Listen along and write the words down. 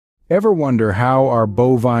Ever wonder how our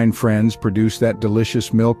bovine friends produce that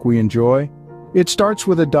delicious milk we enjoy? It starts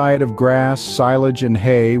with a diet of grass, silage, and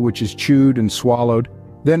hay, which is chewed and swallowed,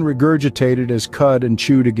 then regurgitated as cud and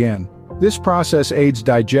chewed again. This process aids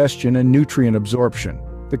digestion and nutrient absorption.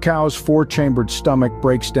 The cow's four-chambered stomach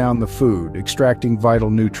breaks down the food, extracting vital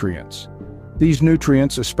nutrients. These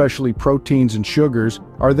nutrients, especially proteins and sugars,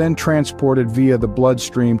 are then transported via the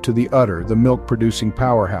bloodstream to the udder, the milk-producing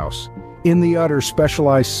powerhouse. In the udder,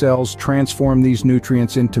 specialized cells transform these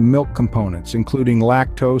nutrients into milk components, including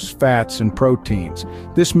lactose, fats, and proteins.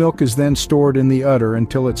 This milk is then stored in the udder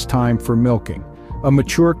until it's time for milking. A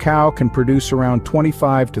mature cow can produce around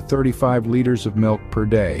 25 to 35 liters of milk per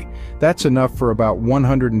day. That's enough for about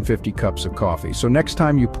 150 cups of coffee. So next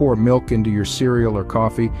time you pour milk into your cereal or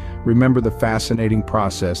coffee, remember the fascinating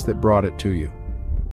process that brought it to you.